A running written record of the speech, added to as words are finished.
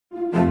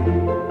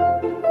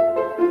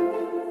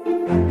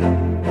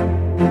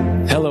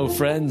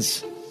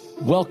friends.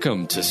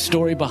 Welcome to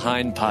Story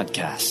Behind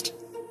Podcast.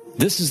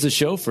 This is the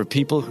show for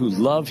people who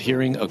love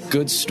hearing a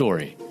good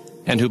story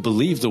and who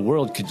believe the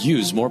world could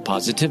use more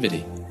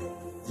positivity.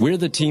 We're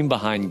the team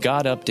behind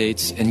God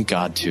Updates and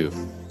God Too,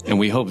 and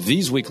we hope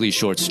these weekly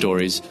short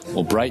stories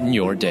will brighten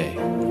your day.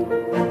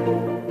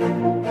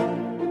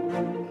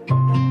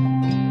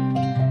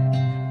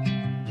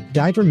 A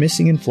diver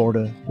missing in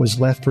Florida was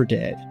left for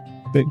dead,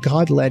 but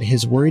God led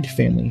his worried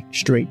family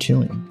straight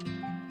to him.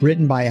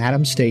 Written by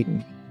Adam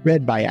Staten,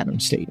 read by Adam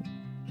Staten.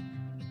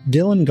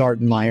 Dylan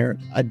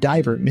Gartenmaier, a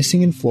diver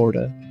missing in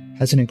Florida,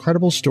 has an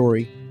incredible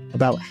story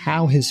about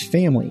how his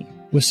family,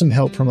 with some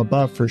help from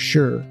above for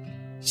sure,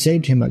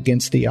 saved him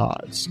against the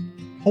odds.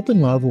 Hope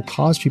and love will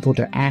cause people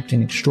to act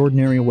in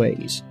extraordinary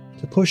ways,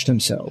 to push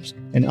themselves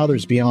and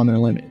others beyond their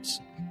limits.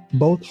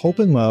 Both hope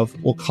and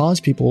love will cause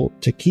people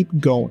to keep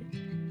going,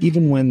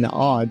 even when the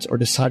odds are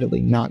decidedly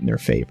not in their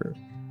favor.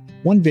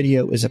 One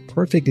video is a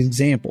perfect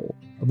example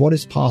of what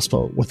is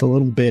possible with a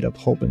little bit of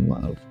hope and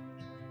love.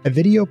 A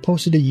video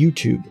posted to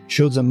YouTube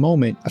shows a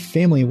moment a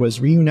family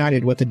was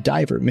reunited with a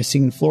diver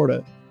missing in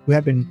Florida who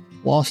had been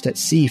lost at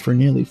sea for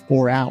nearly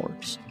 4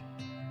 hours.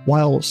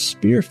 While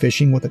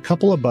spearfishing with a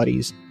couple of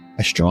buddies,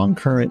 a strong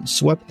current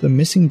swept the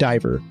missing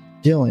diver,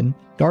 Dylan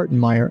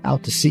Gartenmaier,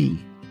 out to sea.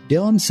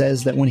 Dylan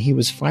says that when he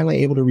was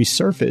finally able to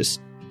resurface,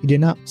 he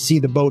did not see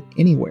the boat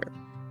anywhere.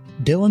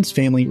 Dylan's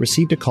family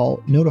received a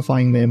call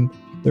notifying them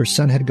their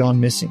son had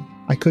gone missing.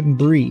 "I couldn't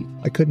breathe.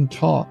 I couldn't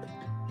talk,"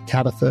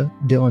 Tabitha,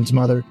 Dylan's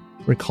mother,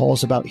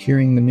 recalls about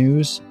hearing the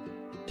news.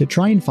 To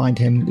try and find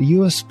him, the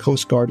U.S.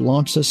 Coast Guard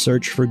launched a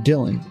search for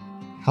Dylan.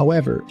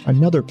 However,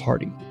 another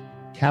party,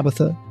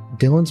 Tabitha,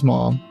 Dylan's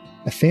mom,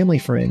 a family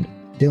friend,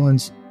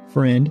 Dylan's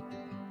friend,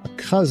 a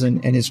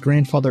cousin, and his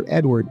grandfather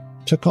Edward,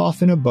 took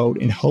off in a boat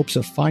in hopes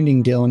of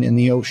finding Dylan in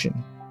the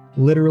ocean.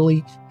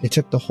 Literally, it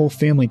took the whole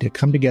family to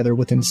come together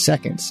within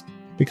seconds,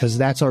 because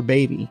that's our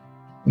baby.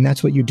 And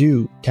that's what you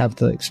do,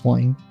 Tabitha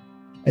explained.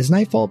 As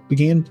nightfall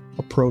began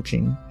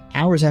approaching,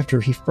 hours after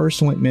he first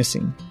went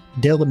missing,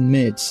 Dylan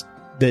admits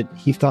that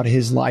he thought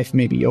his life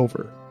may be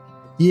over.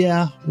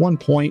 "Yeah, one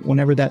point,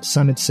 whenever that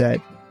sun had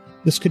set,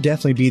 this could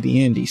definitely be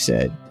the end," he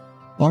said.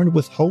 Armed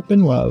with hope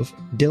and love,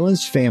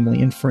 Dylan's family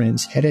and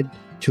friends headed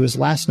to his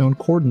last known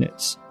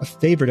coordinates, a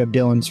favorite of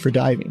Dylan's for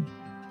diving.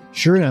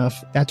 Sure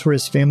enough, that's where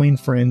his family and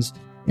friends,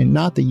 and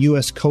not the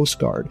U.S. Coast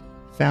Guard,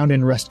 found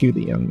and rescued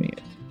the young man.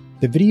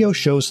 The video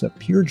shows the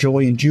pure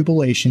joy and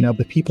jubilation of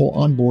the people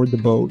on board the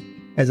boat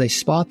as they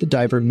spot the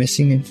diver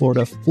missing in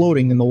Florida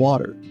floating in the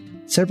water.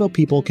 Several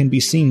people can be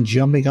seen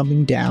jumping up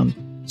and down,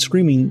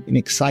 screaming in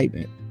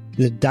excitement.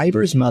 The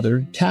diver's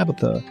mother,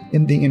 Tabitha,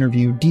 in the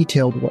interview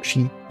detailed what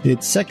she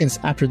did seconds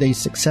after they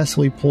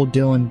successfully pulled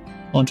Dylan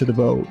onto the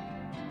boat.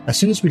 "As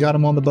soon as we got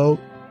him on the boat,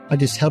 I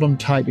just held him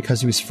tight because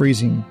he was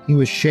freezing. He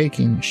was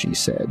shaking," she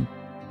said.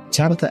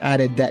 Tabitha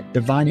added that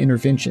divine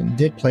intervention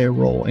did play a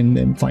role in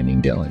them finding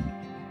Dylan.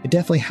 It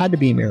definitely had to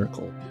be a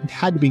miracle. It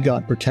had to be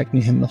God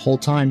protecting him the whole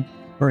time,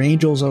 or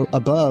angels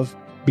above,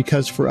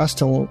 because for us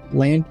to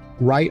land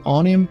right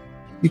on him,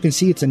 you can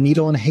see it's a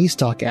needle in a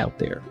haystack out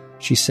there,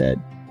 she said.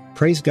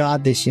 "Praise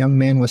God this young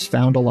man was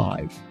found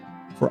alive.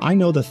 For I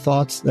know the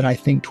thoughts that I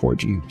think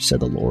toward you,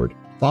 said the Lord,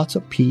 thoughts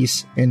of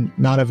peace and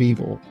not of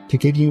evil, to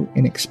give you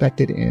an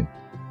expected end."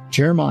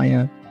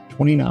 Jeremiah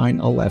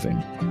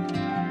 29:11.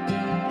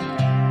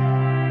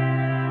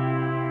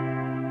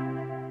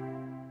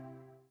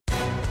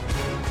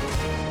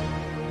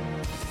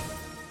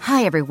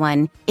 Hi,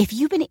 everyone. If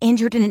you've been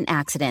injured in an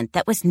accident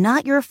that was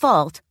not your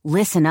fault,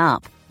 listen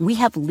up. We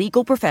have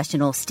legal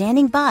professionals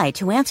standing by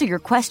to answer your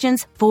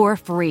questions for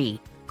free.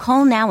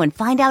 Call now and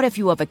find out if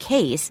you have a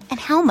case and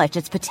how much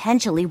it's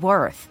potentially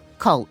worth.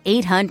 Call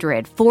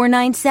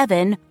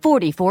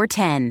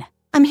 800-497-4410.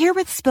 I'm here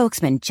with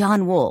spokesman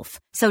John Wolf.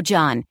 So,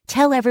 John,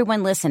 tell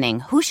everyone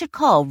listening who should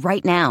call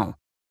right now.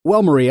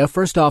 Well, Maria,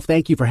 first off,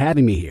 thank you for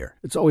having me here.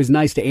 It's always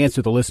nice to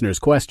answer the listeners'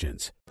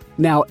 questions.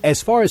 Now,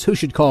 as far as who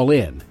should call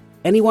in,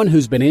 anyone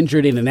who's been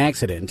injured in an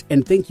accident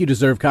and think you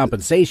deserve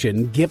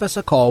compensation, give us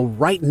a call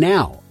right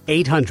now.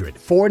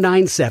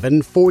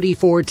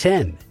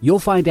 800-497-4410. You'll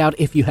find out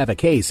if you have a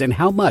case and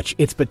how much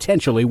it's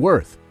potentially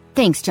worth.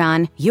 Thanks,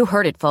 John. You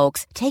heard it,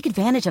 folks. Take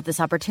advantage of this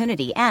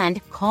opportunity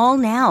and call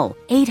now.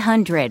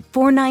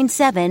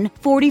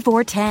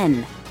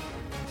 800-497-4410.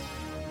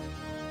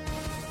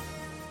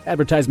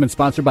 Advertisement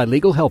sponsored by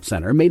Legal Help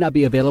Center. May not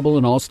be available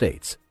in all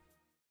states.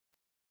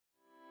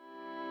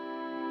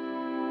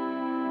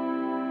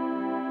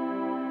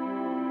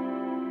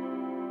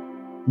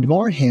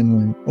 Damar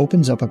Hamlin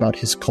opens up about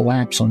his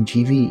collapse on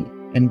TV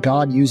and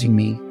God using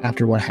me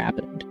after what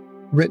happened.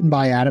 Written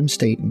by Adam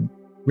Staten,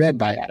 read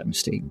by Adam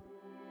Staten.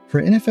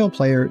 For NFL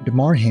player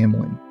Damar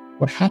Hamlin,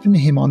 what happened to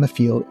him on the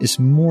field is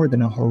more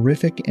than a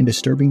horrific and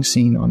disturbing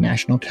scene on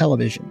national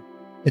television.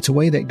 It's a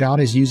way that God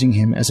is using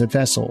him as a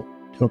vessel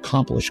to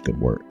accomplish good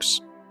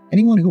works.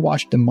 Anyone who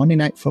watched the Monday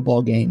Night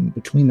Football game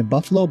between the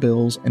Buffalo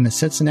Bills and the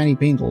Cincinnati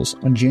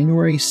Bengals on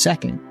January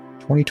 2nd,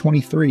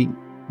 2023,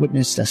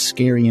 witnessed a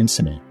scary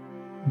incident.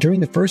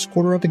 During the first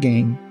quarter of the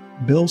game,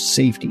 Bills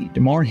safety,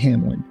 Damar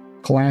Hamlin,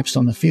 collapsed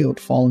on the field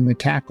following the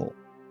tackle.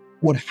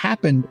 What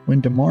happened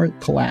when Damar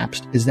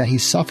collapsed is that he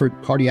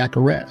suffered cardiac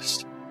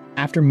arrest.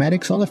 After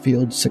medics on the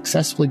field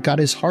successfully got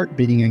his heart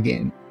beating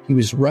again, he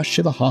was rushed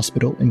to the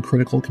hospital in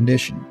critical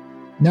condition.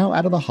 Now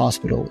out of the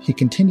hospital, he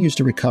continues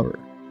to recover.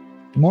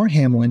 Damar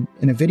Hamlin,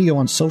 in a video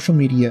on social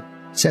media,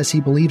 says he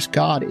believes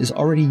God is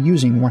already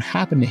using what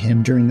happened to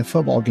him during the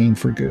football game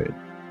for good.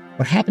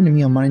 What happened to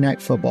me on Monday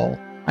Night Football,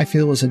 I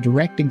feel, is a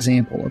direct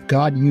example of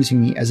God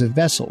using me as a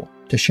vessel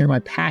to share my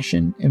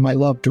passion and my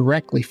love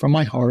directly from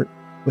my heart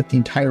with the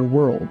entire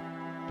world,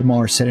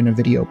 Damar said in a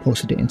video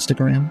posted to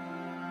Instagram.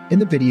 In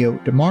the video,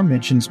 Damar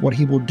mentions what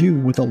he will do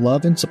with the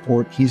love and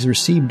support he's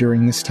received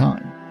during this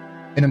time.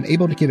 And I'm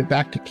able to give it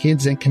back to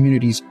kids and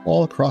communities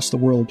all across the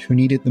world who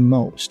need it the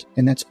most,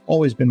 and that's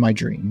always been my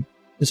dream.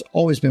 It's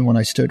always been what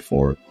I stood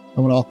for,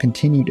 and what I'll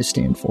continue to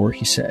stand for,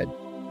 he said.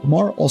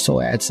 Damar also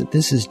adds that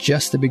this is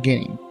just the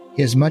beginning.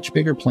 He has much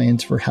bigger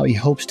plans for how he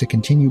hopes to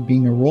continue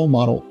being a role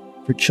model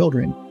for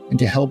children and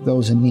to help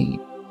those in need.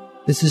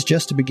 This is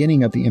just the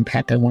beginning of the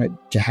impact I wanted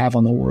to have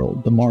on the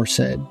world, Damar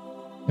said.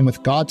 And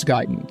with God's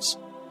guidance,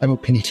 I will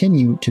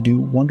continue to do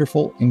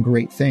wonderful and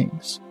great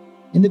things.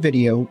 In the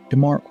video,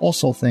 Damar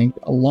also thanked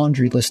a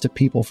laundry list of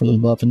people for their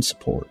love and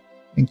support,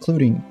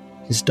 including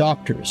his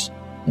doctors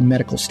and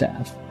medical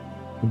staff,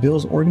 the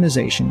Bills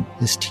organization,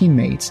 his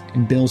teammates,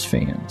 and Bills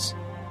fans.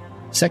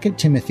 2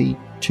 Timothy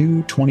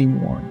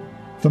 2:21.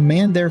 If a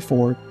man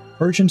therefore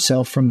purge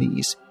himself from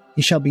these,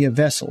 he shall be a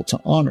vessel to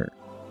honor,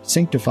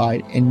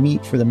 sanctified and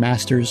meet for the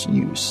master's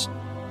use,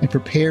 and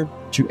prepared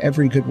to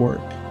every good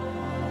work.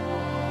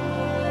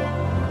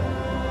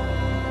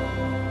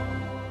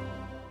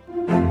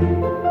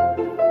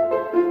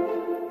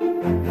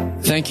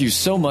 Thank you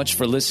so much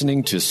for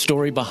listening to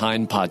Story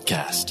Behind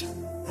Podcast.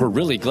 We're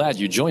really glad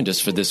you joined us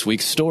for this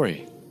week's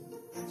story.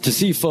 To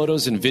see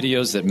photos and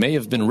videos that may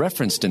have been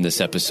referenced in this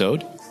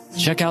episode,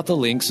 check out the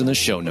links in the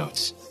show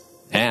notes.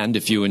 And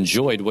if you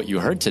enjoyed what you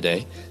heard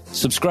today,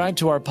 subscribe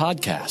to our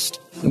podcast,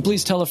 and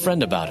please tell a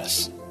friend about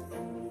us.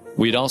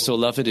 We'd also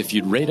love it if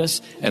you'd rate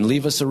us and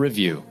leave us a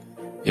review.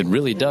 It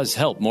really does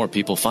help more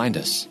people find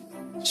us.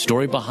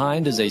 Story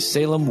Behind is a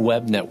Salem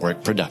Web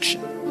Network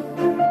production.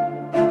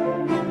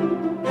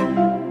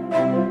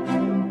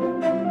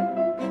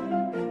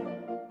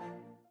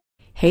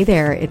 Hey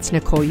there, it's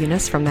Nicole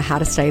Eunice from the How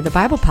to Study the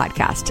Bible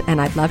podcast, and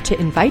I'd love to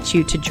invite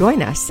you to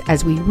join us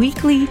as we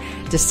weekly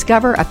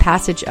discover a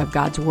passage of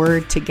God's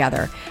Word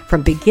together.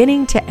 From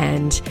beginning to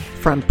end,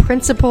 from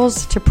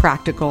principles to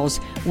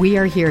practicals, we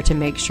are here to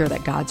make sure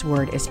that God's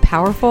Word is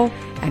powerful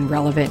and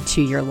relevant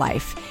to your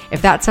life.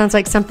 If that sounds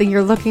like something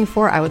you're looking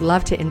for, I would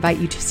love to invite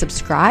you to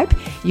subscribe.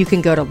 You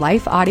can go to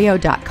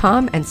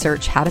lifeaudio.com and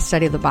search How to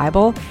Study the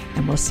Bible,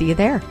 and we'll see you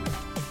there.